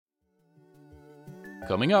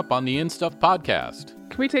Coming up on the In Stuff podcast.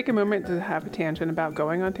 Can we take a moment to have a tangent about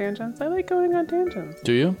going on tangents? I like going on tangents.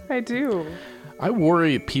 Do you? I do. I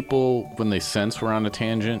worry people, when they sense we're on a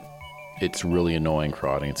tangent, it's really annoying for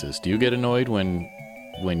audiences. Do you get annoyed when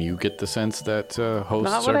you get the sense that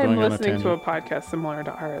hosts Not are when going I'm on a listening tangent? to a podcast similar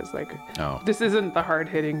to ours. Like, Oh. This isn't the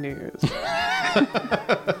hard-hitting news.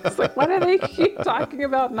 It's like, why do they keep talking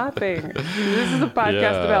about nothing? This is a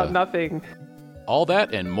podcast about nothing. All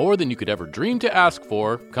that and more than you could ever dream to ask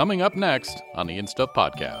for, coming up next on the In Stuff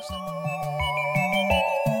podcast.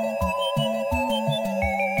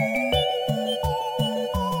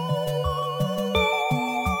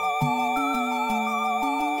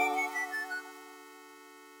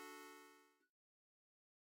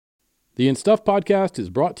 The In Stuff podcast is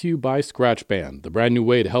brought to you by ScratchBand, the brand new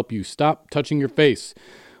way to help you stop touching your face.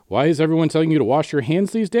 Why is everyone telling you to wash your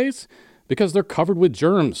hands these days? Because they're covered with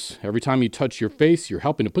germs. Every time you touch your face, you're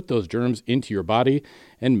helping to put those germs into your body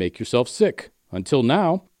and make yourself sick. Until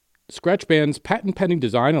now, ScratchBand's patent-pending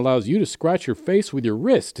design allows you to scratch your face with your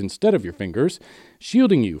wrist instead of your fingers,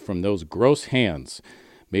 shielding you from those gross hands.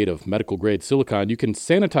 Made of medical-grade silicone, you can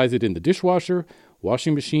sanitize it in the dishwasher,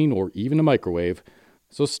 washing machine, or even a microwave.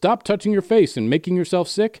 So stop touching your face and making yourself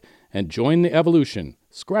sick and join the evolution.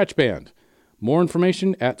 ScratchBand. More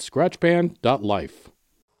information at scratchband.life.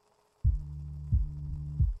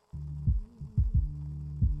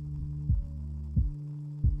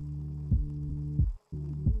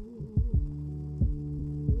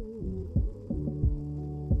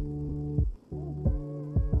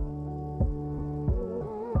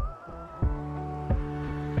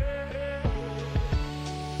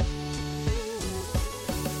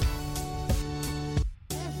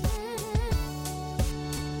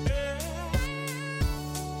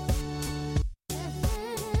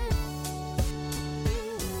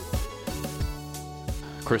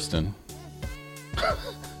 Kristen,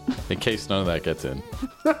 in case none of that gets in.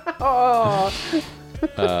 Oh,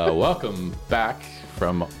 Welcome back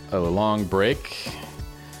from a long break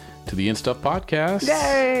to the In Stuff podcast.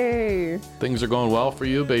 yay! Things are going well for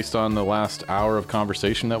you based on the last hour of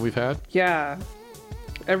conversation that we've had. Yeah,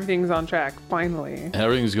 everything's on track, finally. And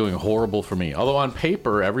everything's going horrible for me. Although on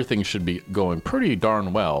paper, everything should be going pretty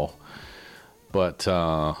darn well. But,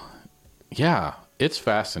 yeah, it's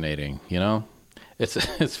fascinating, you know?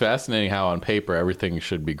 It's fascinating how on paper everything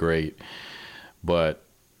should be great, but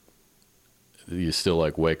you still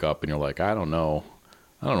like wake up and you're like, I don't know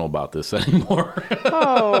about this anymore.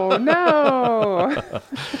 Oh, no!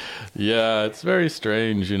 Yeah, it's very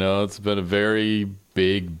strange, you know. It's been a very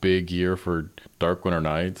big year for Dark Winter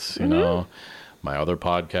Nights, you know, my other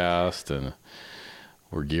podcast, and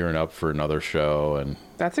we're gearing up for another show, and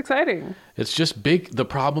That's exciting. it's just big. The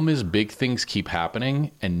problem is big things keep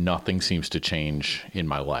happening and nothing seems to change in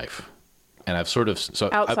my life. And I've sort of...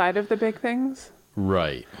 Outside of the big things?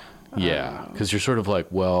 Right. Yeah. Because you're sort of like,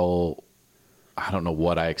 well, I don't know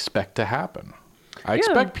what I expect to happen. I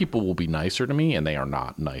expect people will be nicer to me, and they are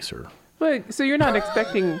not nicer. But, so you're not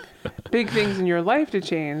expecting big things in your life to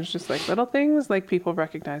change, just like little things, like people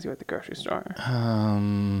recognize you at the grocery store.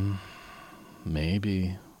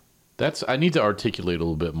 Maybe. I need to articulate a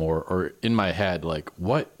little bit more, or in my head, like,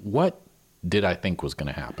 what did I think was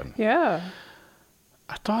going to happen? Yeah.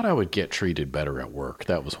 I thought I would get treated better at work.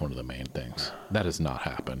 That was one of the main things. That has not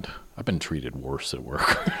happened. I've been treated worse at work.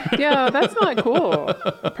 Yeah, that's not cool.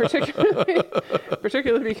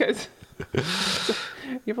 Particularly because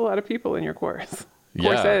you have a lot of people in your course.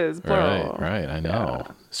 Courses, plural. Right, I know.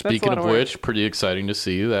 Yeah. Speaking of which, pretty exciting to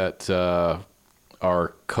see that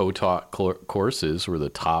our co-taught courses were the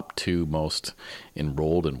top 2 most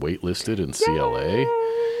enrolled and waitlisted in CLA. Yay!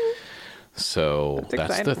 So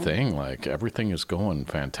that's the exciting. thing. Like, everything is going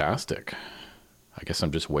fantastic. I guess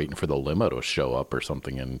I'm just waiting for the limo to show up or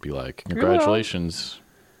something and be like, congratulations.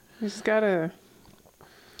 You just gotta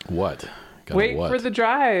What? wait for the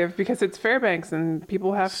drive because it's Fairbanks and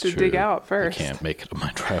people have to dig out first. I can't make it on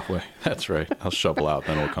my driveway. That's right. I'll shovel out,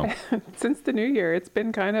 then it'll come. Since the new year, it's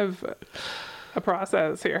been kind of a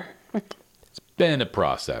process here. Been a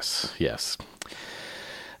process, yes.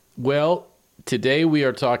 Well, today we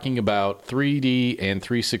are talking about 3D and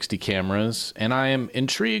 360 cameras, and I am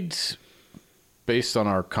intrigued, based on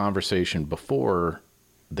our conversation before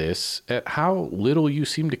this, at how little you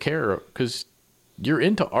seem to care, because you're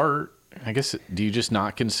into art. I guess, do you just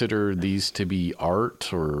not consider these to be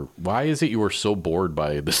art, or why is it you are so bored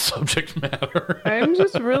by the subject matter? I'm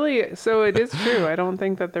just really, so it is true. I don't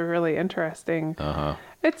think that they're really interesting. Uh-huh.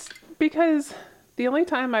 It's because the only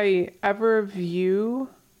time I ever view,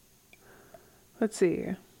 let's see,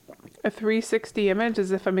 a 360 image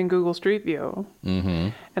as if I'm in Google Street View. Mm-hmm.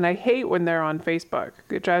 And I hate when they're on Facebook.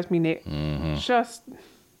 It drives me just,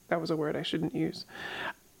 that was a word I shouldn't use.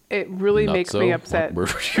 It really makes me upset. What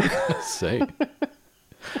word were you going to say?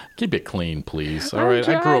 Keep it clean, please. All right.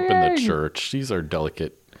 I grew up in the church. These are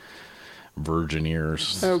delicate virgin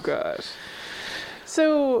ears. Oh, gosh.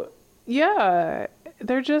 So, yeah,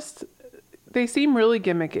 they seem really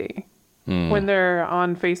gimmicky when they're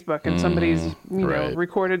on Facebook and somebody's,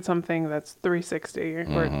 recorded something that's 360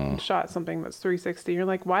 or shot something that's 360. You're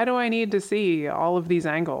like, why do I need to see all of these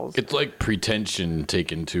angles? It's like pretension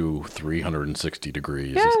taken to 360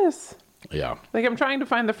 degrees. Yes. Yeah. Like, I'm trying to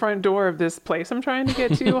find the front door of this place I'm trying to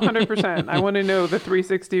get to 100%. I want to know the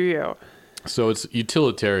 360 view. So it's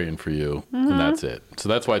utilitarian for you, and that's it. So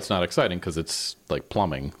that's why it's not exciting, because it's like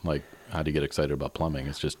plumbing. Like, how do you get excited about plumbing?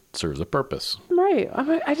 It just serves a purpose. Right.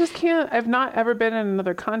 I just can't. I've not ever been in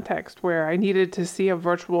another context where I needed to see a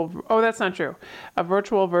virtual. Oh, that's not true. A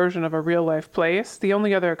virtual version of a real life place. The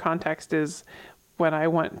only other context is when I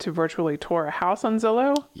went to virtually tour a house on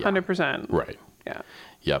Zillow. 100%. Right. Yeah.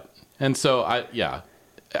 Yep. And so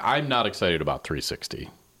I'm not excited about 360.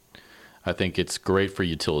 I think it's great for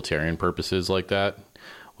utilitarian purposes like that.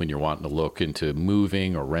 When you're wanting to look into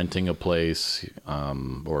moving or renting a place,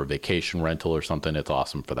 or a vacation rental or something, it's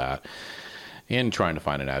awesome for that. And trying to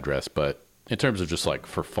find an address. But in terms of just like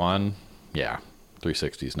for fun,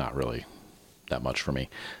 360 is not really that much for me.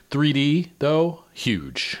 3D though,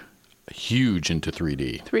 huge into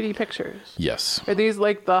 3D. 3D pictures. Yes. Are these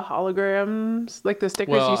like the holograms, like the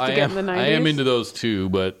stickers you used to get in the 90s? I am into those too,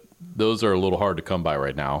 but those are a little hard to come by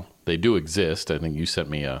right now. They do exist. I think you sent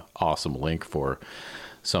me a awesome link for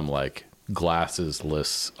some like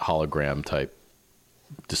glasses-less hologram type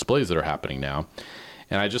displays that are happening now.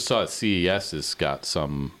 And I just saw at CES has got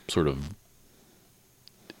some sort of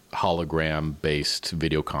hologram-based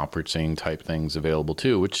video conferencing type things available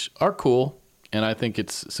too, which are cool. And I think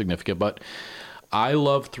it's significant. But I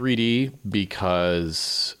love 3D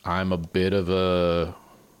because I'm a bit of a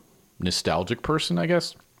nostalgic person, I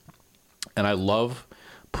guess. And I love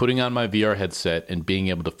putting on my VR headset and being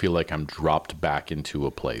able to feel like I'm dropped back into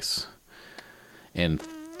a place. And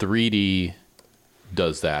 3D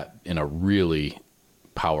does that in a really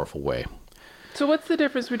powerful way. So what's the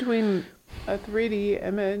difference between a 3D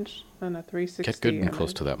image and a 360 Get good and image?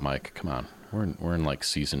 close to that mic. Come on. We're in like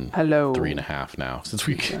season Hello. 3.5 now, since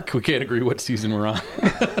we can't agree what season we're on.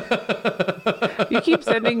 You keep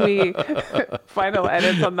sending me final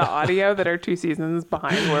edits on the audio that are 2 seasons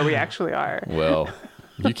behind where we actually are. Well,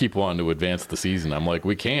 you keep wanting to advance the season. I'm like,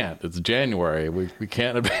 we can't. It's January. We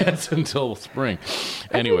can't advance until spring.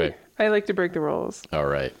 Anyway. I like to break the rules. All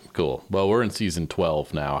right, cool. Well, we're in season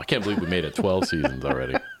 12 now. I can't believe we made it 12 seasons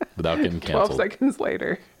already without getting canceled. 12 seconds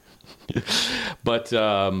later. But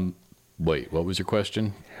wait, what was your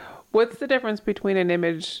question? What's the difference between an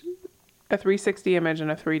image, a 360 image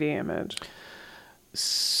and a 3D image?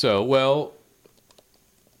 So, well,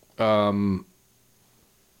 I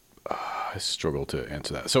struggle to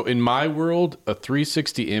answer that. So in my world, a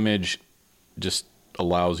 360 image just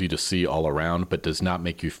allows you to see all around, but does not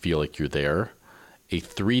make you feel like you're there. A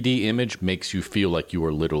 3D image makes you feel like you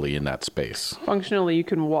are literally in that space. Functionally, you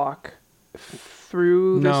can walk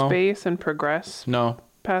through the space and progress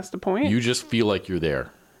past a point? You just feel like you're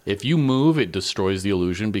there. If you move, it destroys the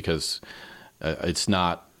illusion because it's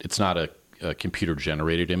not a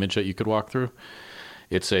computer-generated image that you could walk through.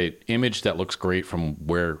 It's a image that looks great from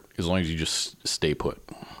where, as long as you just stay put.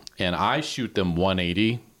 And I shoot them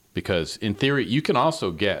 180 because, in theory, you can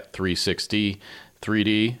also get 360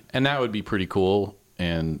 3D, and that would be pretty cool.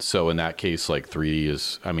 And so in that case, like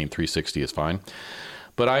 360 is fine.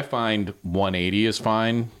 But I find 180 is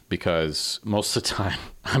fine because most of the time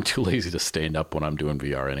I'm too lazy to stand up when I'm doing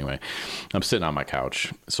VR anyway. I'm sitting on my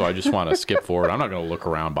couch. So I just want to skip forward. I'm not going to look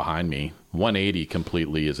around behind me. 180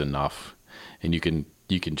 completely is enough. And you can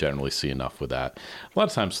generally see enough with that. A lot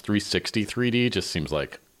of times 360 3D just seems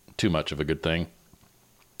like too much of a good thing.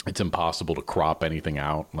 It's impossible to crop anything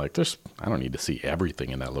out. Like I don't need to see everything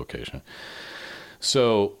in that location.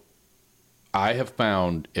 So I have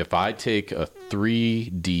found if I take a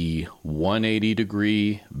 3D 180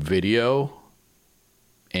 degree video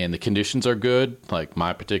and the conditions are good, like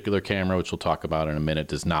my particular camera, which we'll talk about in a minute,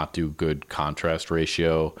 does not do good contrast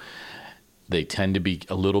ratio. They tend to be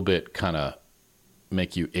a little bit kind of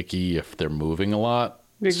make you icky if they're moving a lot.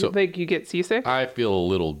 Like you get seasick? I feel a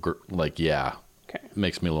little Okay. It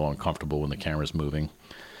makes me a little uncomfortable when the camera's moving.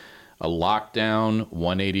 A lockdown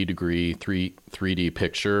 180 degree 3D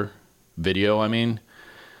picture video,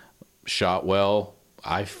 shot well,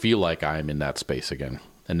 I feel like I'm in that space again.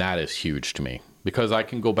 And that is huge to me. because I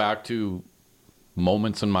can go back to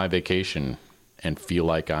moments in my vacation and feel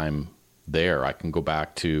like I'm there. I can go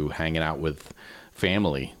back to hanging out with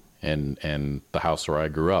family and the house where I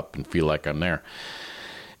grew up and feel like I'm there.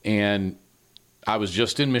 And I was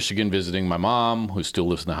just in Michigan visiting my mom, who still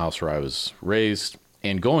lives in the house where I was raised,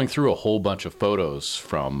 and going through a whole bunch of photos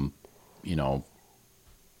from,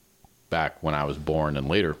 back when I was born and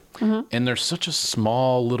later. Mm-hmm. And there's such a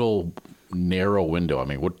small little narrow window. I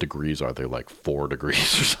mean, what degrees are they? Like 4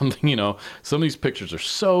 degrees or something, Some of these pictures are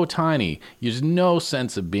so tiny. There's no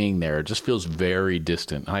sense of being there. It just feels very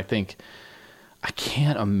distant. And I think, I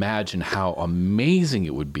can't imagine how amazing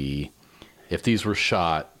it would be if these were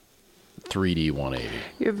shot 3D 180.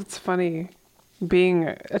 Yeah, it's funny. Being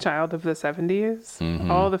a child of the 70s, mm-hmm.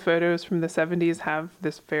 all the photos from the 70s have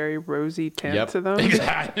this very rosy tint to them.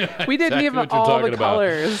 Exactly. We didn't exactly even all the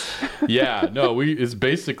colors. Yeah, no, it's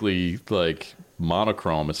basically like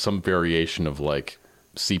monochrome. It's some variation of like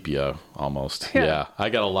sepia almost. Yeah, I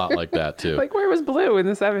got a lot like that too. Like, where was blue in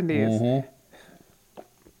the 70s? Mm-hmm.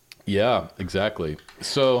 Yeah, exactly.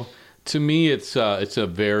 So to me, it's a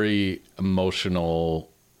very emotional,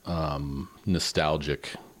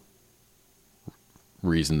 nostalgic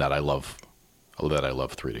reason that I love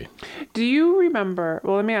 3D. Do you remember?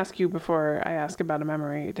 Well, let me ask you before I ask about a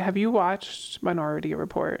memory. Have you watched Minority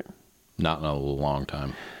Report? Not in a long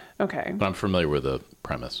time. Okay. But I'm familiar with the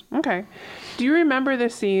premise. Okay. Do you remember the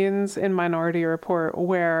scenes in Minority Report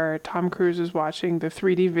where Tom Cruise is watching the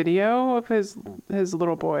 3D video of his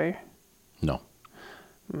little boy? No.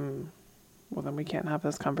 Well, then we can't have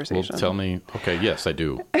this conversation. Well, tell me. Okay, yes, I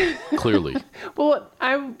do. Clearly. Well,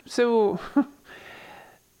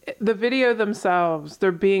 the video themselves,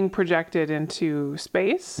 they're being projected into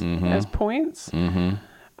space mm-hmm. as points. Mm-hmm.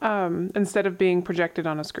 Instead of being projected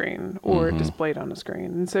on a screen or mm-hmm. displayed on a screen.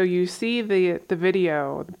 And so you see the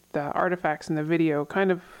video, the artifacts in the video,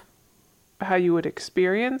 kind of how you would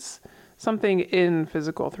experience something in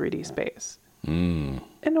physical 3D space. In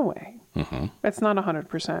a way. Mm-hmm. It's not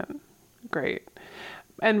 100% great.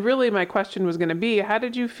 And really my question was going to be, how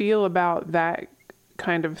did you feel about that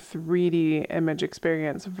kind of 3D image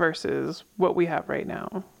experience versus what we have right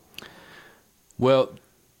now? Well,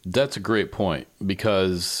 that's a great point,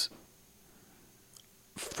 because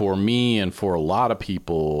for me and for a lot of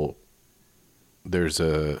people, there's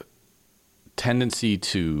a tendency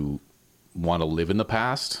to want to live in the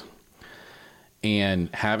past, and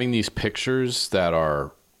having these pictures that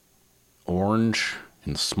are orange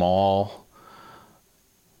and small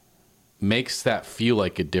makes that feel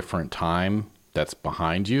like a different time that's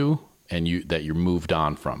behind you and that you're moved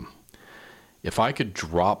on from. If I could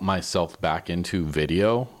drop myself back into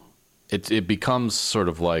video, it becomes sort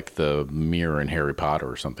of like the mirror in Harry Potter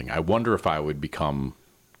or something. I wonder if I would become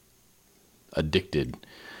addicted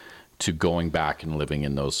to going back and living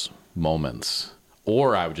in those moments,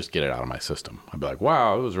 or I would just get it out of my system. I'd be like,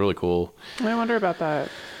 wow, it was really cool. I wonder about that.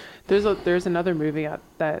 There's another movie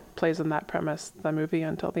that plays on that premise, the movie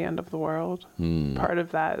Until the End of the World. Part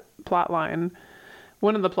of that plot line,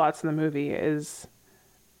 one of the plots in the movie is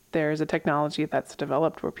there's a technology that's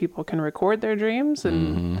developed where people can record their dreams.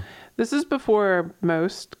 And mm-hmm. this is before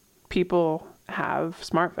most people have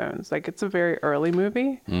smartphones. Like, it's a very early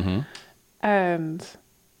movie. Mm-hmm. And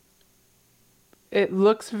it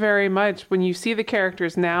looks very much, when you see the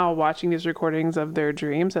characters now watching these recordings of their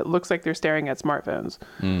dreams, it looks like they're staring at smartphones.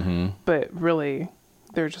 Mm-hmm. But really,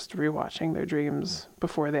 they're just rewatching their dreams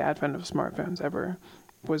before the advent of smartphones ever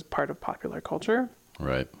was part of popular culture.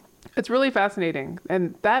 Right. It's really fascinating.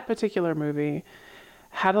 And that particular movie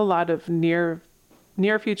had a lot of near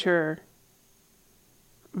future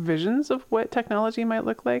visions of what technology might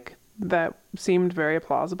look like that seemed very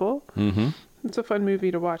plausible. Mm-hmm. It's a fun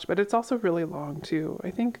movie to watch, but it's also really long too.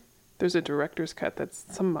 I think there's a director's cut that's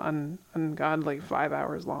some ungodly 5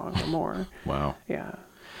 hours long or more. Wow. Yeah.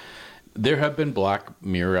 There have been Black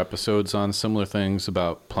Mirror episodes on similar things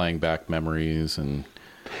about playing back memories and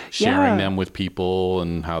sharing them with people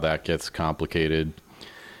and how that gets complicated.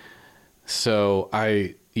 So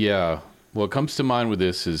what comes to mind with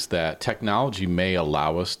this is that technology may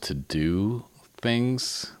allow us to do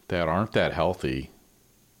things that aren't that healthy,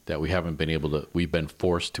 that we've been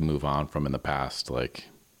forced to move on from in the past, like,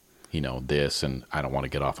 this, and I don't want to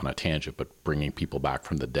get off on a tangent, but bringing people back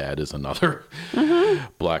from the dead is another mm-hmm.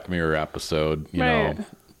 Black Mirror episode, right.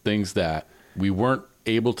 Things that we weren't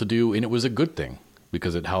able to do, and it was a good thing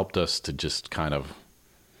because it helped us to just kind of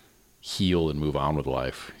heal and move on with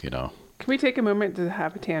life, Can we take a moment to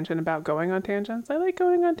have a tangent about going on tangents? I like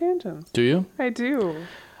going on tangents. Do you? I do.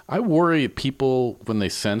 I worry people, when they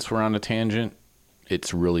sense we're on a tangent,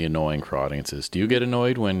 it's really annoying for audiences. Do you get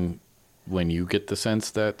annoyed when when you get the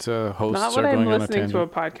sense that hosts Not are when going I'm on a listening tangent? to a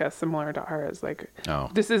podcast similar to ours. Like,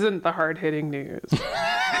 this isn't the hard-hitting news.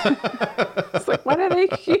 It's like, why do they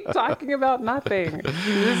keep talking about nothing?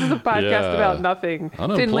 This is a podcast about nothing.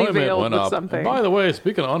 Thinly veiled went with up. something. And by the way,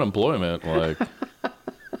 speaking of unemployment, like,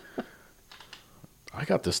 I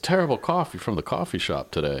got this terrible coffee from the coffee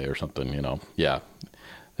shop today or something, you know. Yeah,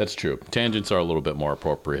 that's true. Tangents are a little bit more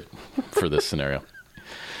appropriate for this scenario.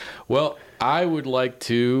 Well, I would like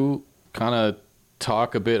to kind of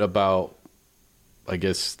talk a bit about, I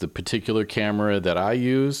guess, the particular camera that I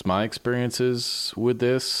use, my experiences with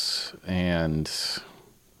this, and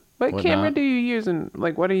what camera do you use, and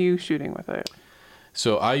like, what are you shooting with it?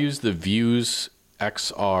 So I use the Views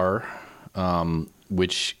XR,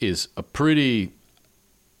 which is a pretty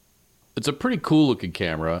cool looking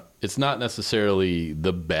camera. It's not necessarily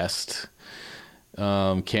the best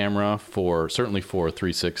camera certainly for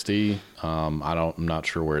 360. I'm not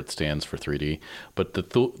sure where it stands for 3D, but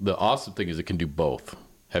the awesome thing is it can do both.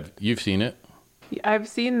 You've seen it? I've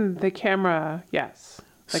seen the camera, yes,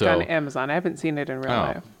 like on Amazon. I haven't seen it in real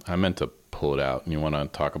life. I meant to pull it out. And you want to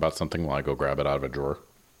talk about something while I go grab it out of a drawer?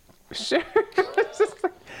 Sure.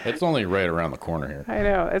 It's only right around the corner here. I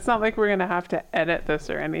know. It's not like we're going to have to edit this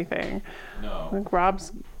or anything. No. Like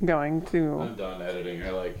Rob's going to. I'm done editing. I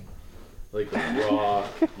like the raw,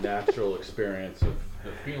 natural experience of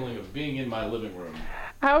the feeling of being in my living room.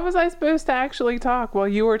 How was I supposed to actually talk while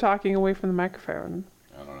you were talking away from the microphone?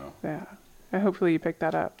 I don't know. Yeah. Hopefully you picked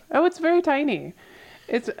that up. Oh, it's very tiny.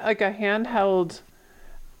 It's like a handheld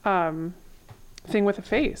thing with a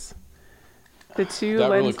face. The two that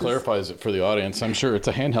lenses. really clarifies it for the audience. I'm sure it's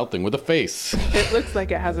a handheld thing with a face. It looks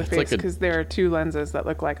like it has a face because like there are two lenses that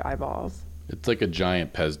look like eyeballs. It's like a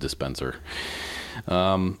giant Pez dispenser.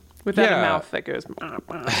 Without a mouth that goes.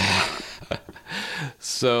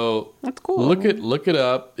 So that's cool. Look it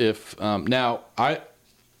up. If now I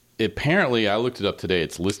looked it up today.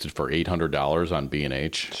 It's listed for $800 on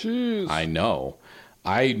B&H. Jeez. I know.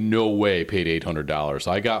 I no way paid $800.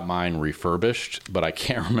 I got mine refurbished, but I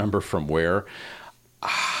can't remember from where.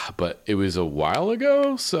 But it was a while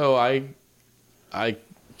ago, so I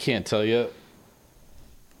can't tell you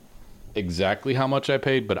exactly how much I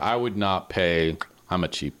paid, but I would not pay. I'm a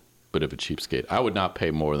bit of a cheapskate. I would not pay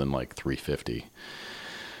more than like $350.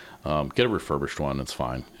 Get a refurbished one. It's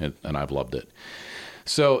fine, and I've loved it.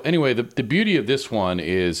 So anyway, the beauty of this one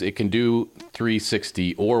is it can do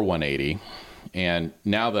 360 or 180. And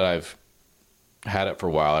now that I've had it for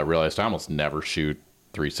a while, I realized I almost never shoot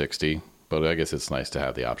 360, but I guess it's nice to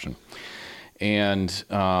have the option. And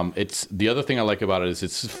it's the other thing I like about it is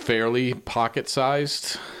it's fairly pocket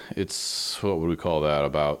sized. It's, what would we call that?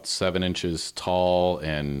 About 7 inches tall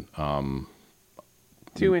and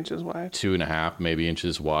 2 inches wide. 2.5 maybe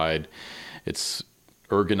inches wide. It's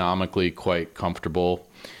ergonomically quite comfortable.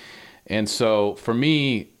 And so for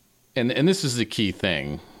me, and this is the key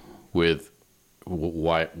thing with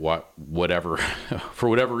whatever for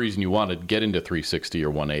whatever reason you want to get into 360 or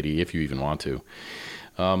 180, if you even want to.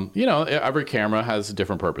 Every camera has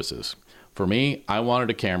different purposes. For me, I wanted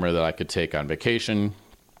a camera that I could take on vacation,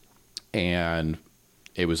 and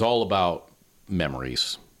it was all about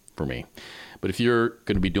memories for me. But if you're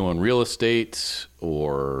going to be doing real estate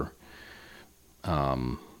or, I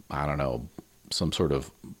don't know, some sort of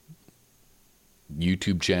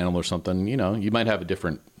YouTube channel or something, you might have a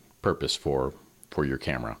different purpose for your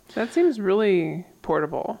camera. That seems really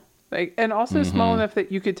portable. And also small enough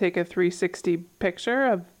that you could take a 360 picture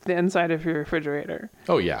of the inside of your refrigerator.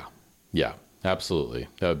 Oh, yeah. Yeah, absolutely.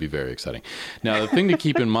 That would be very exciting. Now, the thing to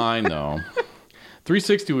keep in mind, though,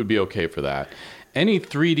 360 would be okay for that. Any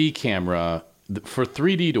 3D camera, for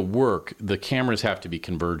 3D to work, the cameras have to be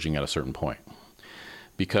converging at a certain point.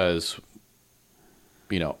 Because,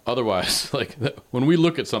 otherwise, like, when we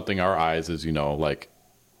look at something, our eyes, as you know, like,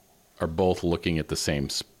 are both looking at the same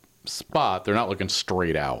spot. They're not looking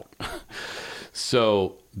straight out.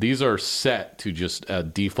 So these are set to just a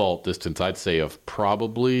default distance, I'd say, of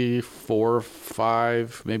probably 4 or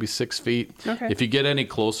 5, maybe 6 feet. Okay. If you get any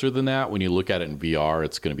closer than that, when you look at it in VR,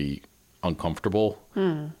 it's going to be uncomfortable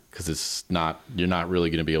because you're not really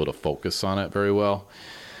going to be able to focus on it very well.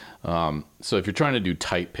 So if you're trying to do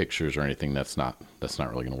tight pictures or anything, that's not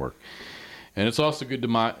really going to work. And it's also good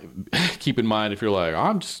to keep in mind if you're like,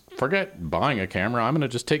 forget buying a camera. I'm going to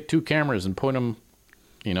just take 2 cameras and put them,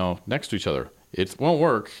 next to each other. It won't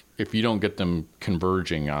work if you don't get them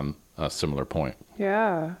converging on a similar point.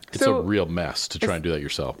 Yeah. It's a real mess to try and do that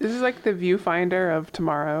yourself. This is like the viewfinder of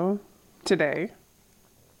today.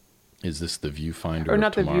 Is this the viewfinder or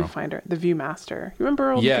not of tomorrow? The viewfinder, the Viewmaster? You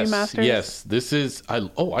remember old Viewmasters? Yes. This is,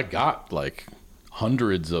 I got like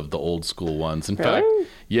hundreds of the old school ones. In Really?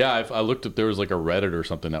 fact, yeah, I looked at, there was like a Reddit or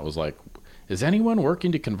something that was like, is anyone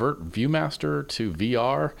working to convert Viewmaster to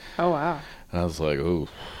VR? Oh, wow. And I was like, oh,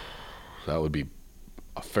 that would be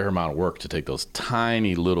a fair amount of work to take those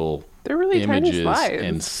tiny little They're really tiny images slides.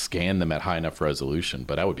 and scan them at high enough resolution,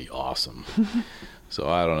 but that would be awesome. So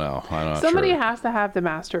I don't know. I'm not Somebody sure. has to have the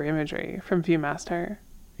master imagery from Viewmaster.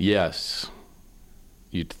 Yes.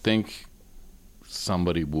 You'd think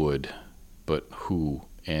somebody would, but who?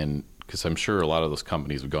 And because I'm sure a lot of those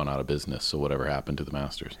companies have gone out of business, so whatever happened to the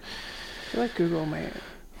masters? I feel like Google might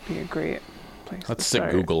be a great place Let's to stick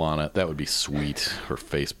start. Google on it. That would be sweet. Or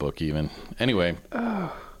Facebook even. Anyway,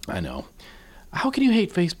 I know. How can you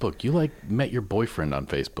hate Facebook? You like met your boyfriend on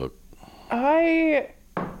Facebook. I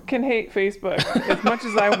can hate Facebook as much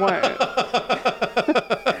as I want.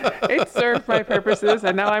 It served my purposes,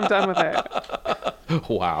 and now I'm done with it.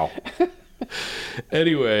 Wow.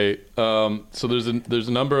 Anyway, so there's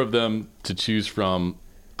a number of them to choose from.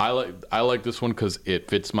 I like this one because it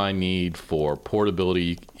fits my need for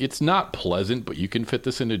portability. It's not pleasant, but you can fit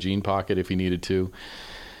this in a jean pocket if you needed to,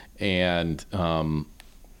 and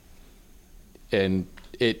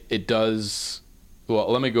it does. Well,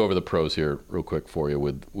 let me go over the pros here real quick for you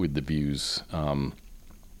with the views.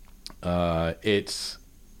 I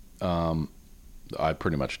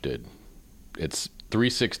pretty much did. It's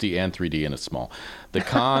 360 and 3D, and it's small. The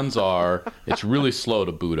cons are it's really slow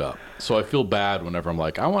to boot up. So I feel bad whenever I'm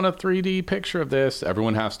like, I want a 3D picture of this.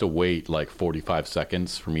 Everyone has to wait like 45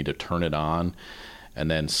 seconds for me to turn it on and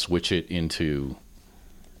then switch it into,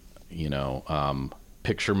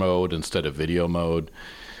 picture mode instead of video mode.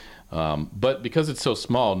 But because it's so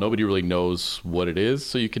small, nobody really knows what it is.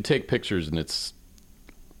 So you can take pictures, and it's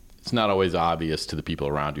not always obvious to the people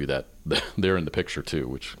around you that they're in the picture too,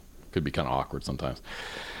 which could be kind of awkward sometimes.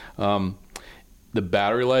 The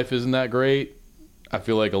battery life isn't that great. I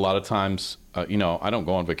feel like a lot of times, I don't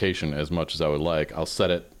go on vacation as much as I would like. I'll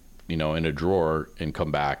set it, in a drawer and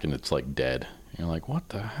come back and it's like dead. You're like, what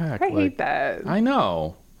the heck? I hate that. I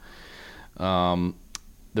know.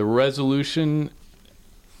 The resolution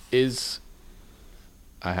is,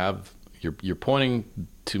 you're pointing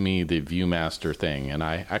to me the Viewmaster thing, and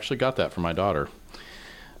I actually got that for my daughter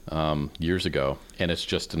years ago, and it's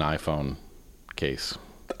just an iPhone case.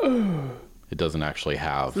 It doesn't actually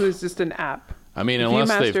have. So it's just an app. I mean, unless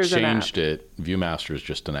they've Viewmaster's an changed it, Viewmaster is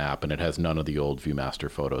just an app, and it has none of the old Viewmaster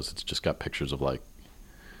photos. It's just got pictures of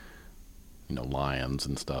lions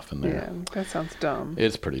and stuff in there. Yeah, that sounds dumb.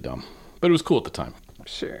 It's pretty dumb, but it was cool at the time.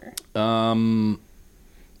 Sure. And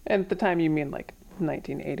at the time, you mean like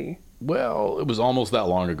 1980? Well, it was almost that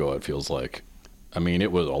long ago, it feels like. I mean,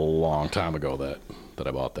 it was a long time ago that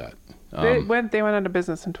I bought that. They went out of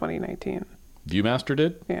business in 2019. Viewmaster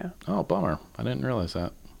did? Yeah. Oh, bummer. I didn't realize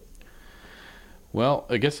that. Well,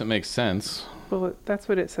 I guess it makes sense. Well, that's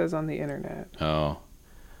what it says on the internet. Oh.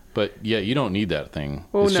 But, yeah, you don't need that thing.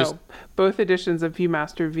 Well, It's no. just- Both editions of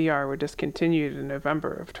Viewmaster VR were discontinued in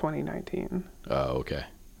November of 2019. Oh, okay.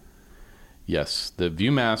 Yes, the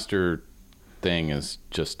Viewmaster thing is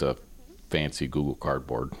just a fancy Google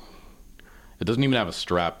Cardboard. It doesn't even have a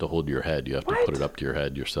strap to hold your head. You have to What? put it up to your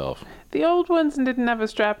head yourself. The old ones didn't have a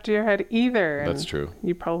strap to your head either. And That's true.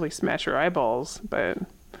 You probably smash your eyeballs, but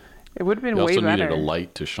it would have been You way also better. needed a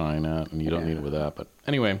light to shine at, and you don't need it with that. But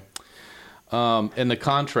anyway, and the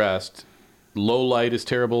contrast, low light is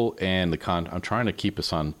terrible, and I'm trying to keep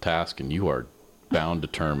us on task, and you are bound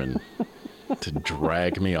determined to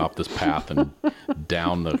drag me off this path and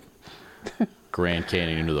down the Grand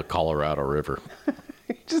Canyon into the Colorado River.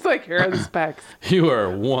 Just like, here are the specs. You are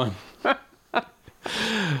one. I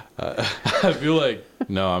feel like,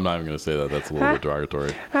 no, I'm not even going to say that. That's a little bit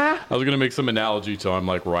derogatory. I was going to make some analogy to I'm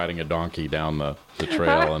like riding a donkey down the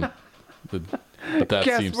trail, and but that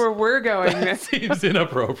Guess seems where we're going. that seems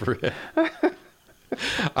inappropriate.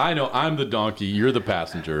 I know I'm the donkey, you're the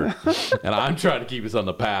passenger, and I'm trying to keep us on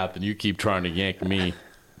the path, and you keep trying to yank me.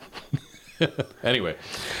 Anyway.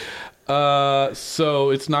 So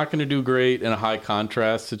it's not going to do great in a high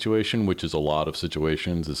contrast situation, which is a lot of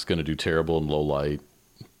situations. It's going to do terrible in low light.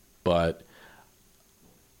 But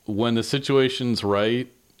when the situation's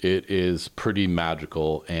right, it is pretty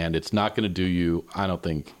magical, and it's not going to do you. I don't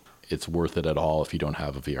think it's worth it at all if you don't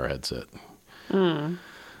have a VR headset.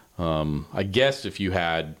 I guess if you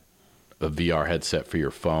had a VR headset for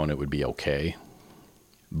your phone, it would be okay.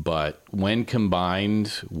 But when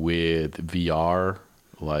combined with VR,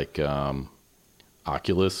 like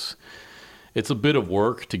Oculus, it's a bit of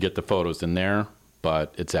work to get the photos in there,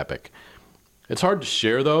 but it's epic. It's hard to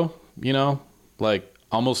share though, like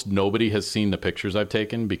almost nobody has seen the pictures I've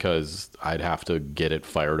taken because I'd have to get it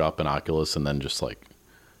fired up in Oculus and then just like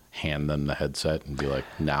hand them the headset and be like,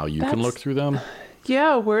 now you can look through them.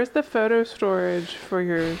 Yeah, where's the photo storage for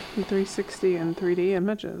your 360 and 3D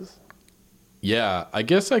images? Yeah, I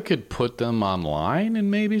guess I could put them online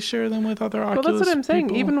and maybe share them with other Oculus Well, that's what I'm saying.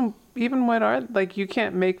 people. Even what are like you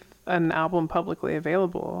can't make an album publicly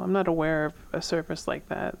available. I'm not aware of a service like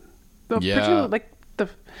that. Yeah.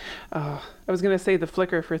 I was gonna say the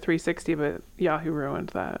Flickr for 360, but Yahoo ruined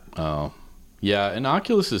that. Oh, yeah, and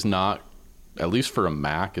Oculus is not, at least for a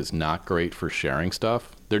Mac, is not great for sharing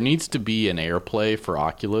stuff. There needs to be an AirPlay for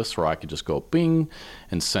Oculus where I could just go bing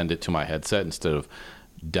and send it to my headset instead of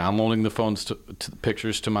downloading the phone's to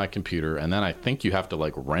pictures to my computer, and then I think you have to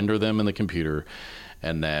like render them in the computer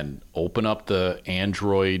and then open up the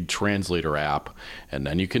Android translator app, and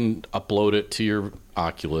then you can upload it to your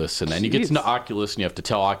Oculus, and then you get into Oculus and you have to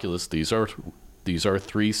tell Oculus these are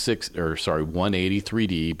 180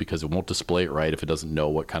 3D because it won't display it right if it doesn't know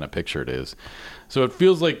what kind of picture it is. So it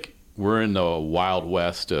feels like we're in the wild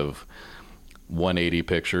west of 180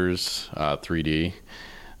 pictures 3D.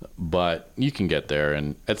 But you can get there,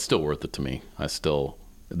 and it's still worth it to me.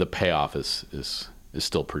 The payoff is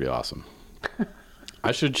still pretty awesome.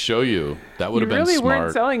 I should show you. That would have been smart. You really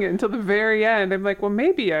weren't selling it until the very end. I'm like, well,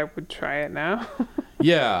 maybe I would try it now.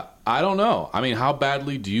 Yeah, I don't know. I mean, how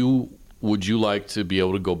badly would you like to be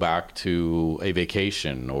able to go back to a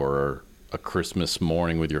vacation or a Christmas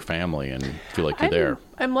morning with your family and feel like you're there?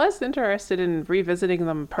 I'm less interested in revisiting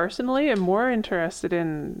them personally and more interested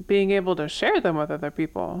in being able to share them with other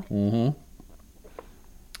people. Mm-hmm.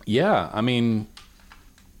 Yeah, I mean,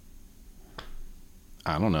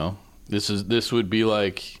 I don't know. This would be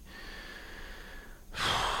like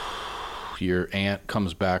your aunt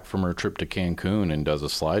comes back from her trip to Cancun and does a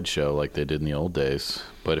slideshow like they did in the old days.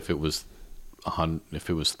 But if it was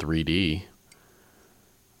 3D,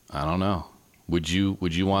 I don't know. Would you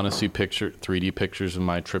want to see 3D pictures of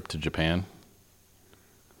my trip to Japan?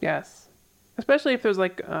 Yes. Especially if there's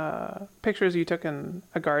like pictures you took in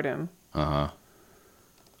a garden. Uh-huh.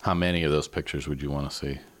 How many of those pictures would you want to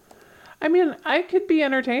see? I mean, I could be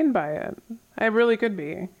entertained by it. I really could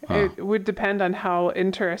be. Huh. It would depend on how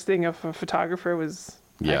interesting if a photographer was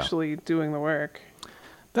actually doing the work.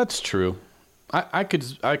 That's true. I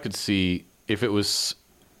could see if it was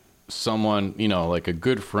someone, like a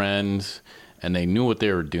good friend, and they knew what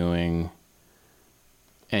they were doing,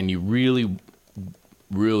 and you really,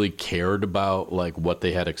 really cared about like what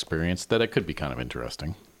they had experienced, that it could be kind of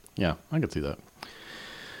interesting. Yeah, I could see that.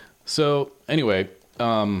 So anyway,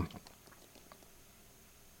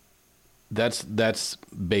 that's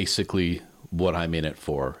basically what I'm in it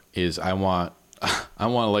for. Is I want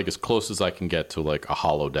like as close as I can get to like a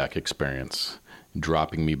holodeck experience,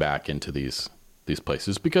 dropping me back into these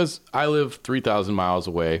places, because I live 3,000 miles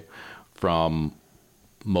away from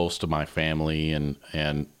most of my family, and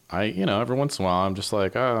I, every once in a while I'm just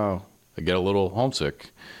like, oh, I get a little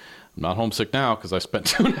homesick. I'm not homesick now because I spent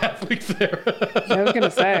 2.5 weeks there. I was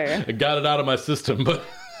gonna say I got it out of my system, but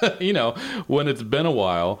when it's been a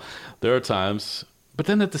while, there are times. But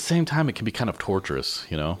then at the same time, it can be kind of torturous,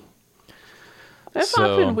 I've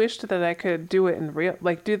often wished that I could do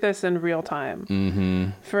it do this in real time. Mm-hmm.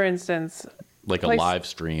 For instance, like a live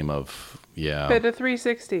stream of, but a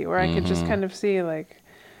 360 where I could just kind of see, like,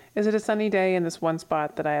 is it a sunny day in this one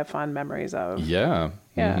spot that I have fond memories of? Yeah.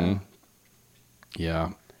 Yeah. Mm-hmm.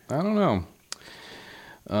 Yeah. I don't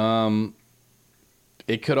know.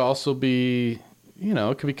 It could also be,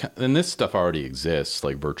 it could be, and this stuff already exists,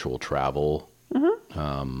 like virtual travel.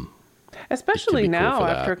 Mm-hmm. Especially now cool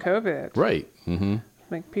after COVID. Right. Mm-hmm.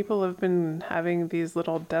 Like, people have been having these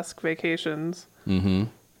little desk vacations. Mm-hmm.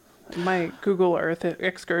 My Google Earth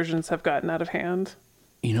excursions have gotten out of hand.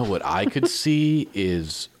 What I could see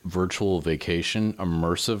is virtual vacation,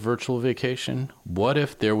 immersive virtual vacation. What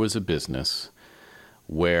if there was a business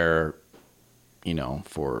where, I'm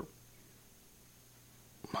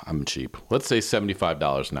cheap. Let's say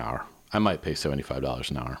 $75 an hour. I might pay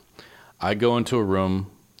 $75 an hour. I go into a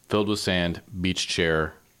room filled with sand, beach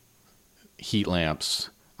chair, heat lamps.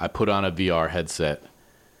 I put on a VR headset,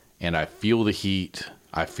 and I feel the heat.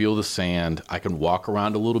 I feel the sand. I can walk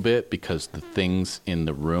around a little bit because the things in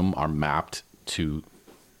the room are mapped to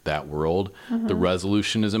that world. Mm-hmm. The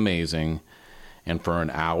resolution is amazing. And for an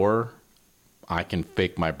hour, I can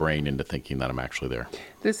fake my brain into thinking that I'm actually there.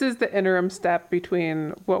 This is the interim step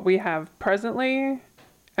between what we have presently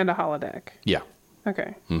and a holodeck. Yeah.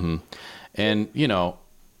 Okay. Mm-hmm. And,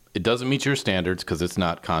 it doesn't meet your standards because it's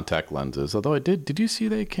not contact lenses. Although did you see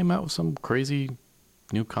they came out with some crazy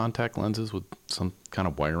new contact lenses with some kind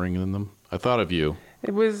of wiring in them? I thought of you.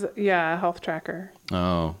 It was, a health tracker.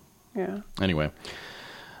 Oh. Yeah. Anyway.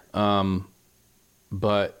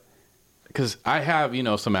 But because I have,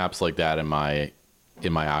 some apps like that in my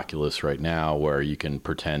Oculus right now where you can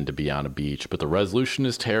pretend to be on a beach, but the resolution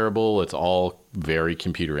is terrible. It's all very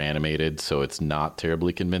computer animated, so it's not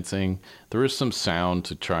terribly convincing. There is some sound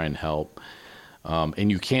to try and help. And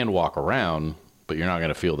you can walk around, but you're not going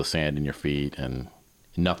to feel the sand in your feet, and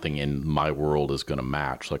nothing in my world is going to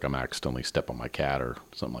match. Like I'm accidentally step on my cat or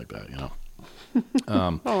something like that,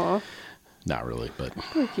 Aw. Not really, but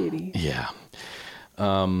Poor kitty. yeah.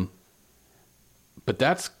 But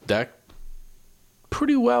that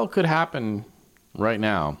pretty well could happen right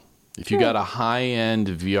now. If you got a high-end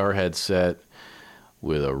VR headset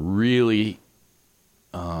with a really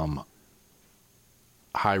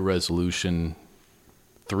high-resolution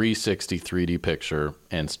 360 3D picture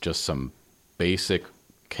and just some basic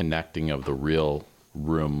connecting of the real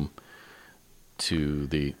room to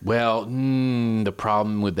the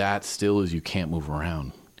problem with that still is you can't move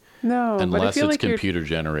around. No, unless it's computer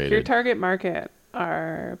generated. Your target market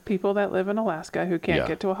are people that live in Alaska who can't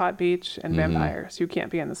get to a hot beach, and vampires who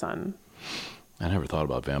can't be in the sun. I never thought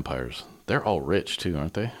about vampires. They're all rich too,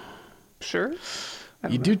 aren't they? Sure.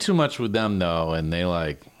 You do too much with them though, and they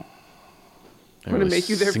want to make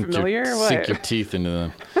you their familiar or what? Sink your teeth into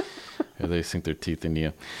them. Or they sink their teeth into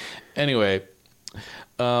you. Anyway,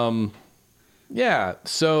 yeah,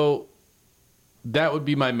 so that would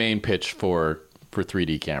be my main pitch for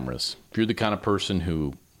 3D cameras. If you're the kind of person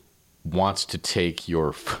who wants to take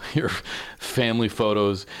your family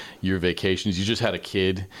photos, your vacations, you just had a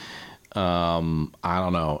kid, I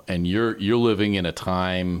don't know, and you're living in a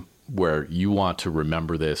time where you want to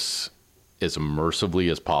remember this as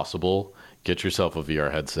immersively as possible, get yourself a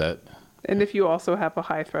VR headset. And if you also have a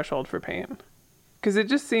high threshold for pain. Because it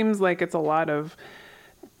just seems like it's a lot of,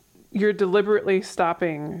 you're deliberately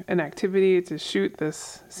stopping an activity to shoot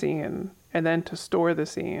this scene and then to store the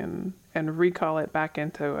scene and recall it back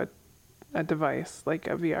into a device like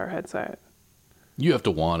a VR headset. You have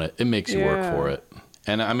to want it. It makes you work for it.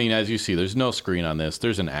 And I mean, as you see, there's no screen on this.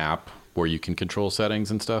 There's an app where you can control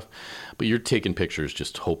settings and stuff, but you're taking pictures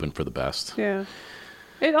just hoping for the best. Yeah.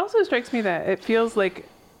 It also strikes me that it feels like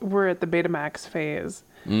we're at the Betamax phase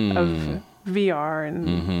of VR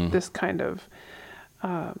and this kind of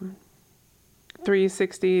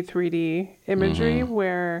 360 3D imagery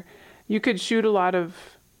where you could shoot a lot of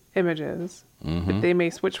images, but they may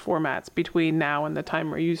switch formats between now and the time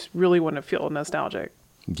where you really want to feel nostalgic.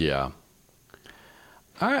 Yeah.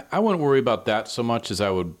 I wouldn't worry about that so much as I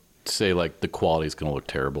would say like the quality is going to look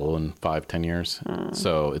terrible in 5-10 years.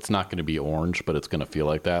 So it's not going to be orange, but it's going to feel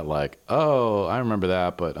like that. Like, oh, I remember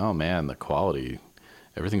that, but oh man, the quality,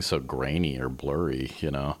 everything's so grainy or blurry,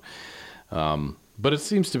 but it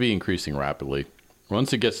seems to be increasing rapidly.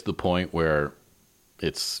 Once it gets to the point where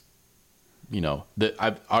it's,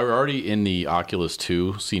 I've already in the Oculus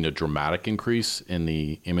 2 seen a dramatic increase in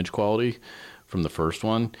the image quality from the first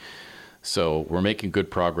one. So we're making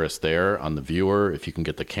good progress there on the viewer. If you can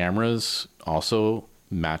get the cameras also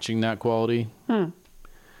matching that quality.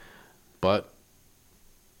 But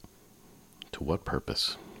to what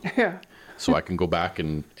purpose? Yeah. So I can go back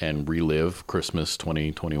and relive Christmas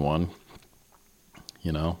 2021.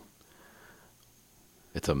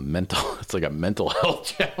 It's like a mental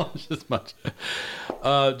health challenge as much.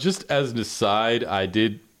 Just as an aside, I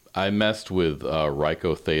messed with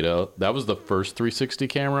Ryko Theta. That was the first 360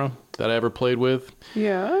 camera that I ever played with.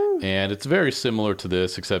 Yeah. And it's very similar to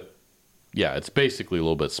this, except, yeah, it's basically a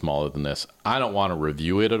little bit smaller than this. I don't want to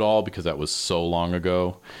review it at all because that was so long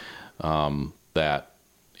ago that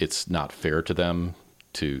it's not fair to them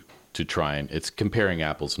to try and... It's comparing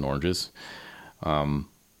apples and oranges.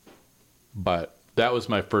 But that was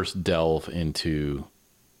my first delve into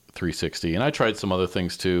 360. And I tried some other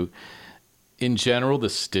things too. In general, the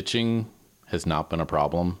stitching has not been a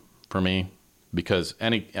problem for me because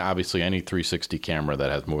obviously any 360 camera that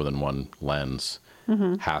has more than one lens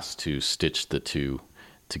has to stitch the two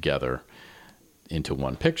together into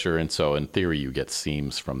one picture. And so in theory, you get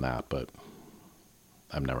seams from that, but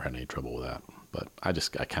I've never had any trouble with that. But I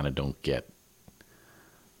kind of don't get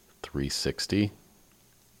 360.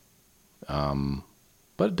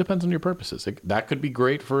 But it depends on your purposes. That could be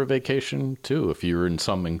great for a vacation too. If you're in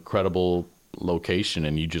some incredible location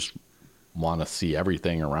and you just want to see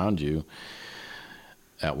everything around you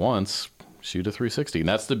at once, shoot a 360. And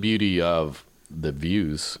that's the beauty of the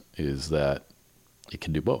views, is that it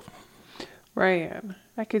can do both. Right.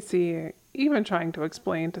 I could see even trying to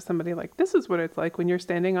explain to somebody like, this is what it's like when you're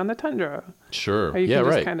standing on the tundra. Sure. Or you can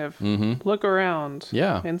just kind of look around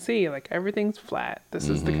and see, like, everything's flat. This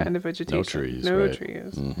is the kind of vegetation. No trees. No right.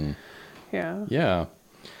 trees. Yeah. Yeah.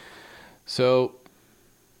 So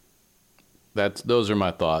those are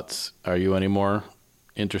my thoughts. Are you any more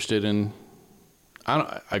interested in...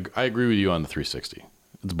 I agree with you on the 360.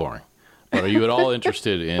 It's boring. But are you at all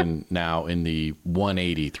interested in the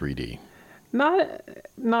 180 3D?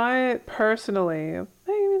 Not personally. I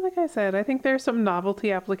mean, like I said, I think there's some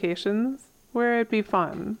novelty applications where it'd be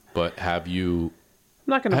fun. But have you...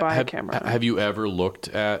 I'm not going to buy a camera. Have you ever looked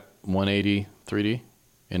at 180 3D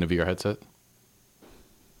in a VR headset?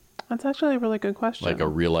 That's actually a really good question. Like a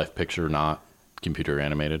real life picture, not computer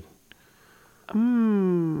animated?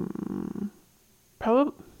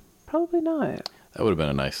 Probably not. That would have been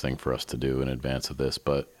a nice thing for us to do in advance of this,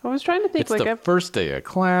 but I was trying to think, it's the first day of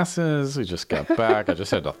classes. We just got back. I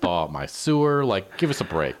just had to thaw out my sewer. Like, give us a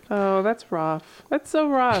break. Oh, that's rough. That's so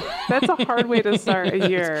rough. That's a hard way to start a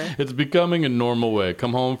year. It's becoming a normal way.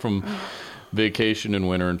 Come home from vacation in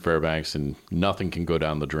winter in Fairbanks and nothing can go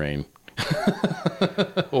down the drain.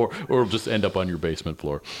 or just end up on your basement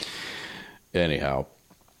floor. Anyhow,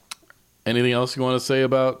 anything else you want to say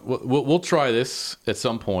about... We'll try this at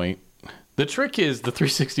some point. The trick is the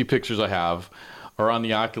 360 pictures I have are on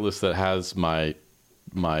the Oculus that has my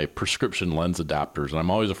prescription lens adapters, and I'm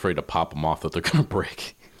always afraid to pop them off that they're going to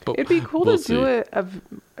break. But it'd be cool to do it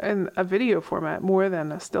in a video format more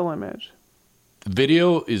than a still image.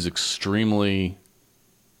 Video is extremely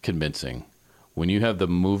convincing. When you have the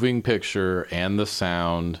moving picture and the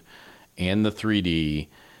sound and the 3D,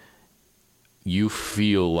 you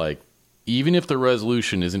feel like, even if the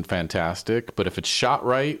resolution isn't fantastic, but if it's shot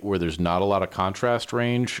right, where there's not a lot of contrast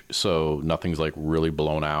range, so nothing's like really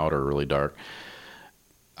blown out or really dark,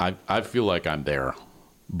 I feel like I'm there.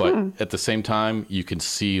 But at the same time, you can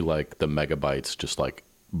see like the megabytes just like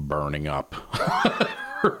burning up.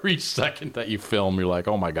 For each second that you film, you're like,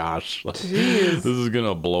 oh my gosh, this is going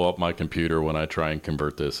to blow up my computer when I try and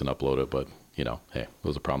convert this and upload it. But, you know, hey,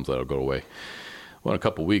 those are problems that'll go away. Well, in a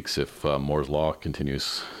couple of weeks, if Moore's Law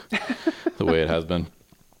continues the way it has been.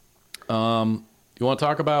 You want to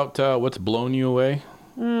talk about what's blown you away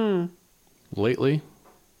lately?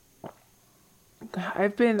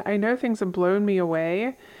 I know things have blown me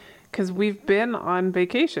away because we've been on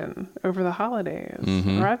vacation over the holidays.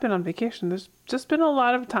 Or I've been on vacation. There's just been a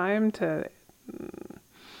lot of time to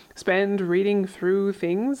spend reading through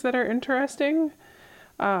things that are interesting.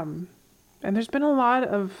 And there's been a lot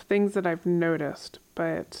of things that I've noticed,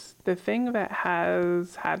 but the thing that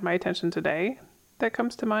has had my attention today that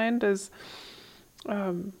comes to mind is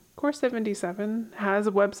Core 77 has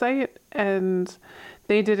a website, and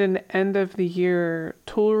they did an end of the year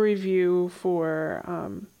tool review for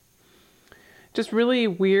just really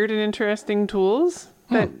weird and interesting tools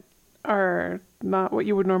that are not what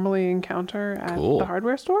you would normally encounter at the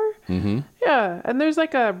hardware store. Yeah, and there's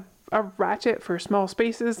like a ratchet for small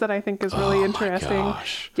spaces that I think is really interesting. My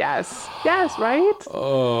gosh. Yes, right?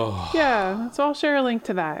 Oh. Yeah, so I'll share a link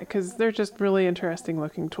to that because they're just really interesting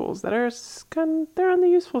looking tools that are they're on the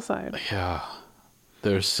useful side. Yeah.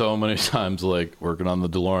 There's so many times like working on the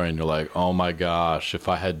DeLorean, you're like, oh my gosh, if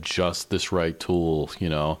I had just this right tool, you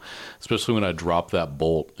know, especially when I drop that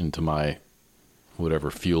bolt into my whatever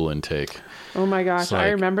fuel intake. Oh my gosh, like, I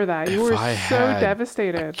remember that. You were so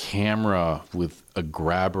devastated. A camera with a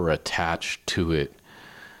grabber attached to it,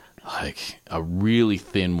 like a really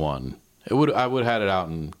thin one. I would have had it out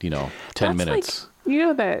in, 10 minutes. Like, you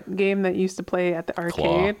know that game that used to play at the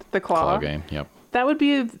arcade? The Claw game, yep. That would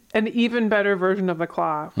be an even better version of the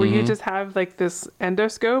Claw, where you just have like this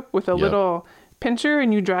endoscope with a little pincher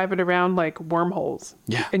and you drive it around like wormholes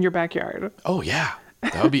in your backyard. Oh yeah,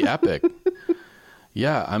 that would be epic.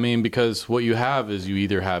 Yeah, I mean, because what you have is you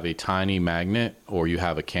either have a tiny magnet or you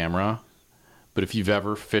have a camera. But if you've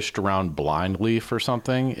ever fished around blindly for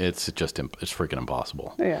something, it's freaking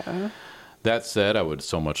impossible. Yeah. That said, I would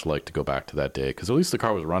so much like to go back to that day because at least the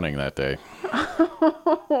car was running that day.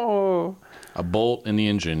 A bolt in the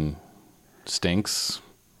engine stinks,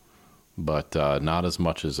 but not as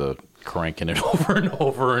much as cranking it over and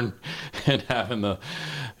over and having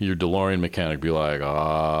your DeLorean mechanic be like,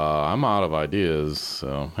 I'm out of ideas.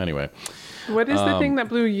 So anyway. What is the thing that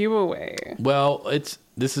blew you away? Well,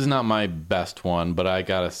 this is not my best one, but I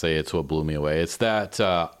gotta say it's what blew me away. It's that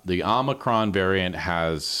the Omicron variant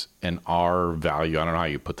has an R value. I don't know how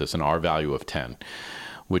you put this, an R value of 10,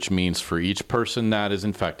 which means for each person that is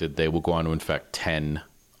infected, they will go on to infect 10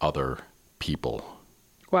 other people.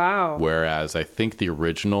 Wow. Whereas I think the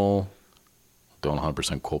original, don't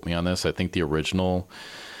 100% quote me on this, I think the original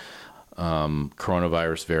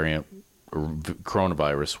coronavirus variant.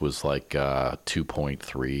 Coronavirus was like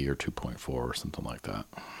 2.3 or 2.4 or something like that.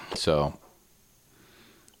 So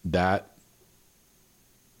that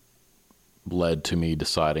led to me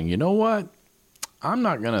deciding, you know what? I'm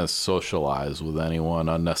not going to socialize with anyone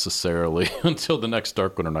unnecessarily until the next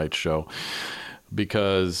Dark Winter Night show,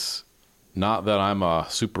 because not that I'm a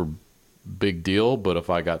super big deal, but if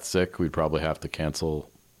I got sick, we'd probably have to cancel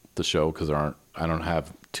the show because I don't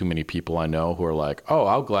have too many people I know who are like, oh,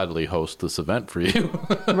 I'll gladly host this event for you.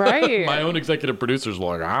 Right. My own executive producers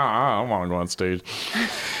are like, I don't want to go on stage.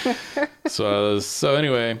 So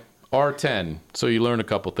anyway, R10. So you learn a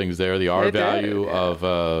couple things there. The R value of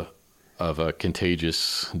a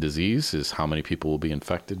contagious disease is how many people will be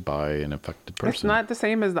infected by an infected person. It's not the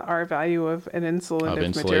same as the R value of an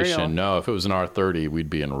insulative material. No, if it was an R30, we'd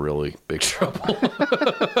be in really big trouble.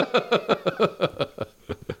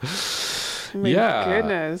 My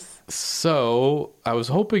goodness. So I was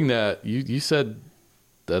hoping that you said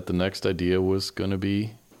that the next idea was going to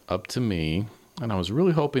be up to me, and I was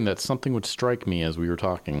really hoping that something would strike me as we were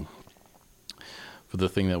talking for the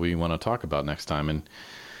thing that we want to talk about next time. And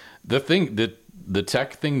the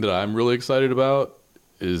tech thing that I'm really excited about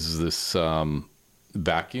is this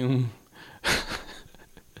vacuum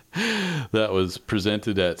that was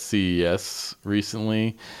presented at CES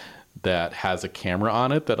recently that has a camera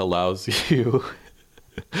on it that allows you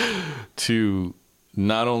to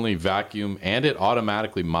not only vacuum, and it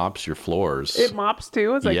automatically mops your floors. It mops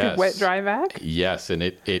too? It's like a wet dry vac? Yes, and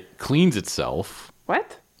it cleans itself.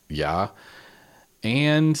 What? Yeah.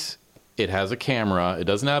 And it has a camera. It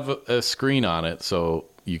doesn't have a screen on it, so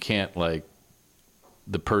you can't, like,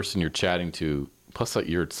 the person you're chatting to, plus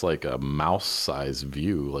it's like a mouse-sized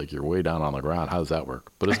view, like you're way down on the ground. How does that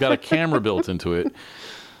work? But it's got a camera built into it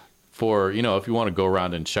for, if you want to go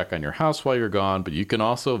around and check on your house while you're gone, but you can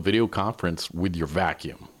also video conference with your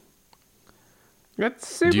vacuum. That's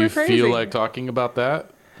super crazy. Do you feel like talking about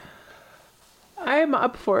that? I'm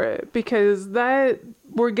up for it because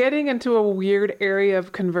we're getting into a weird area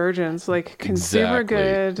of convergence, like consumer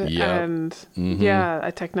good and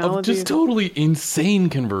a technology. Just totally insane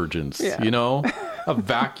convergence, a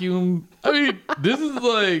vacuum. I mean, this is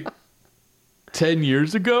like 10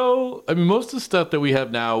 years ago. I mean, most of the stuff that we have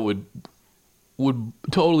now would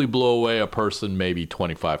totally blow away a person maybe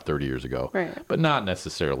 25, 30 years ago. Right. But not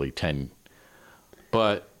necessarily 10.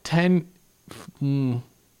 But 20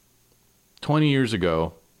 years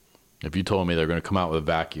ago, if you told me they're going to come out with a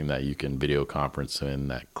vacuum that you can video conference in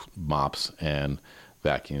that mops and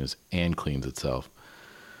vacuums and cleans itself.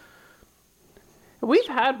 We've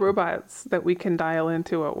had robots that we can dial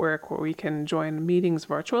into at work where we can join meetings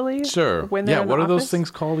virtually. Sure. When they're in what the are those office. things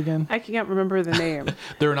called again? I can't remember the name.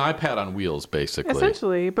 They're an iPad on wheels, basically.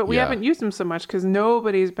 Essentially, but we haven't used them so much because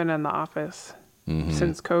nobody's been in the office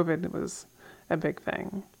since COVID was a big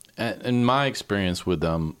thing. In my experience with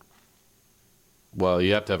them, well,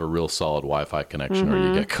 you have to have a real solid Wi-Fi connection or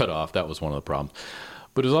you get cut off. That was one of the problems.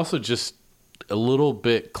 But it was also just a little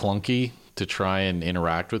bit clunky to try and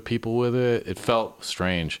interact with people with it. It felt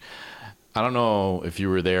strange. I don't know if you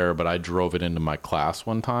were there, but I drove it into my class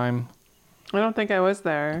one time. I don't think I was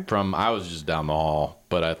there. I was just down the hall,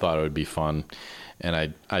 but I thought it would be fun.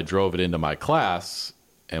 And I drove it into my class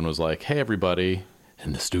and was like, hey, everybody.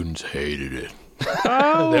 And the students hated it.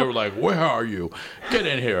 Oh. They were like, where are you? Get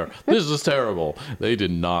in here. This is terrible. They did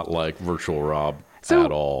not like Virtual Rob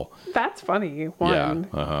at all. That's funny. One,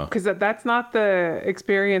 yeah, because that's not the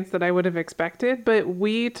experience that I would have expected. But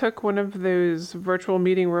we took one of those virtual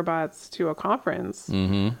meeting robots to a conference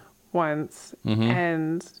once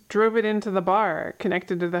and drove it into the bar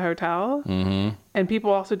connected to the hotel. And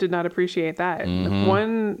people also did not appreciate that.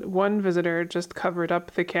 One visitor just covered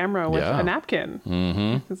up the camera with a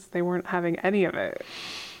napkin because they weren't having any of it.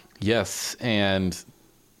 Yes, and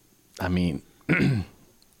I mean,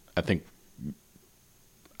 I think,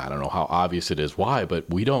 I don't know how obvious it is why, but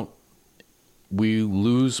we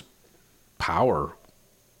lose power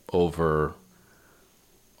over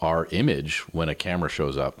our image when a camera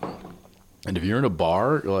shows up. And if you're in a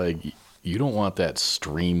bar, like, you don't want that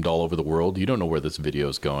streamed all over the world. You don't know where this video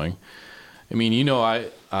is going. I mean, I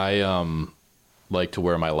like to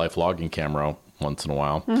wear my life logging camera once in a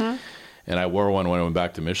while. And I wore one when I went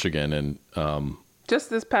back to Michigan, and just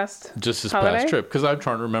this past trip, because I'm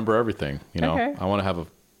trying to remember everything. Okay. I want to have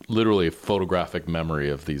literally a photographic memory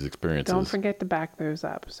of these experiences. Don't forget to back those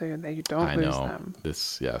up so that you don't lose them.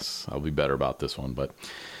 Yes, I'll be better about this one. But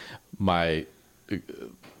my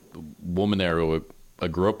woman there who I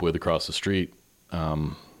grew up with across the street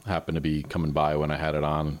happened to be coming by when I had it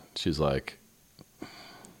on. She's like,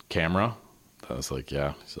 camera? I was like,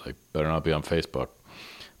 yeah. He's like, better not be on Facebook.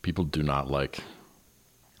 People do not like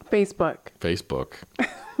Facebook.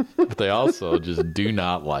 But they also just do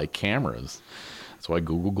not like cameras. That's why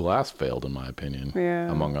Google Glass failed, in my opinion,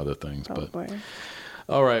 among other things. Probably. But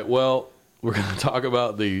all right, well, we're going to talk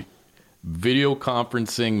about the video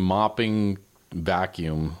conferencing mopping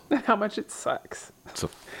vacuum. How much it sucks. It's a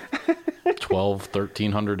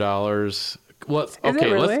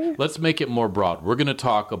 $1,200-$1,300. Let's make it more broad. We're going to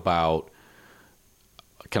talk about,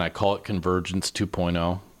 can I call it convergence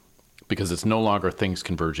 2.0? Because it's no longer things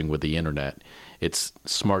converging with the internet. It's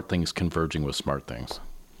smart things converging with smart things.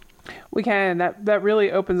 We can. That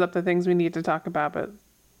really opens up the things we need to talk about, but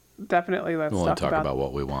definitely let's we'll talk about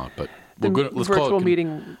what we want. But let's call it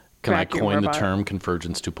meeting. Can I coin the term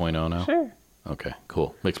convergence 2.0 now? Sure. Okay,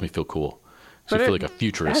 cool. Makes me feel cool. Makes me feel like a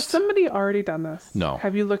futurist. Has somebody already done this? No.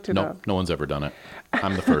 Have you looked it up? No one's ever done it.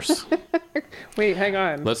 I'm the first. Wait, hang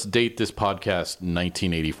on. Let's date this podcast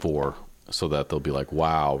 1984 so that they'll be like,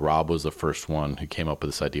 wow, Rob was the first one who came up with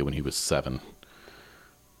this idea when he was 7.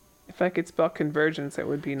 If I could spell convergence, it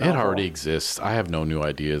would be novel. It already exists. I have no new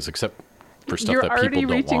ideas except for stuff You're that people don't want. You're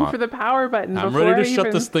already reaching for the power button. I'm ready to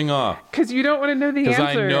shut this thing off. Because you don't want to know the answer.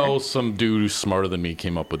 Because I know some dude who's smarter than me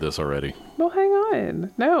came up with this already. Well, hang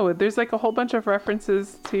on. No, there's like a whole bunch of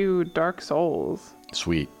references to Dark Souls.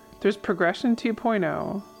 Sweet. There's Progression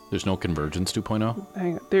 2.0. There's no Convergence 2.0?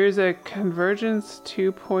 Hang on. There's a Convergence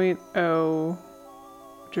 2.0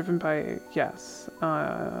 driven by,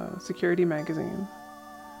 Security Magazine.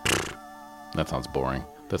 That sounds boring.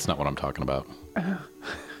 That's not what I'm talking about.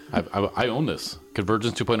 I own this.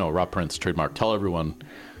 Convergence 2.0, Rob Prince, trademark. Tell everyone.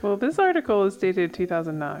 Well, this article is dated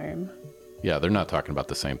 2009. Yeah, they're not talking about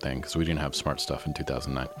the same thing because we didn't have smart stuff in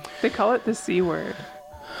 2009. They call it the C word.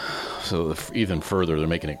 So even further, they're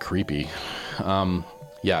making it creepy.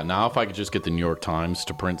 Now if I could just get the New York Times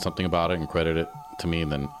to print something about it and credit it to me,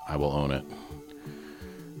 then I will own it.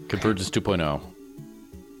 Convergence 2.0.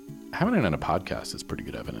 Having it on a podcast is pretty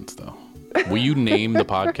good evidence, though. Will you name the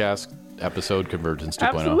podcast episode Convergence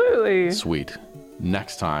 2.0? Absolutely. Sweet.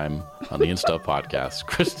 Next time on the InStuff podcast.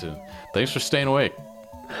 Kristen, thanks for staying awake.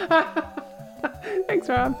 Thanks,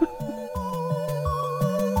 Rob.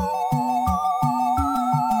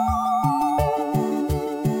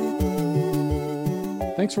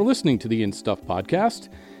 Thanks for listening to the InStuff podcast.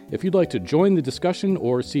 If you'd like to join the discussion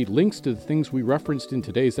or see links to the things we referenced in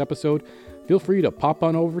today's episode, feel free to pop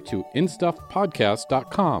on over to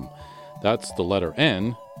instuffpodcast.com. That's the letter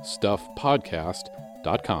N,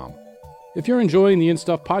 stuffpodcast.com. If you're enjoying the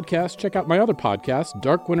InStuff podcast, check out my other podcast,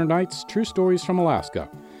 Dark Winter Nights, True Stories from Alaska.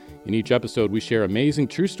 In each episode, we share amazing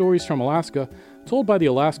true stories from Alaska, told by the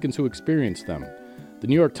Alaskans who experienced them. The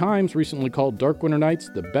New York Times recently called Dark Winter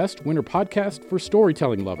Nights the best winter podcast for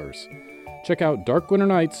storytelling lovers. Check out Dark Winter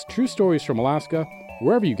Nights, True Stories from Alaska,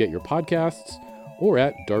 wherever you get your podcasts, or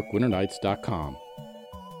at darkwinternights.com.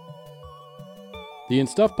 The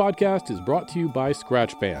InStuff podcast is brought to you by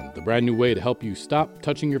ScratchBand, the brand new way to help you stop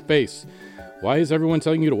touching your face. Why is everyone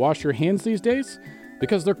telling you to wash your hands these days?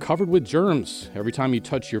 Because they're covered with germs. Every time you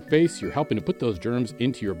touch your face, you're helping to put those germs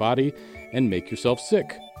into your body and make yourself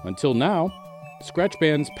sick. Until now,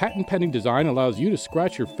 ScratchBand's patent-pending design allows you to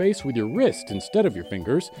scratch your face with your wrist instead of your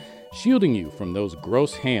fingers, shielding you from those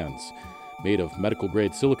gross hands. Made of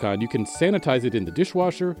medical-grade silicone, you can sanitize it in the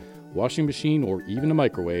dishwasher, washing machine, or even a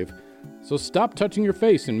microwave. So stop touching your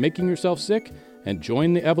face and making yourself sick and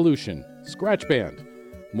join the evolution. ScratchBand.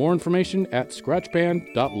 More information at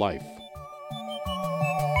scratchband.life.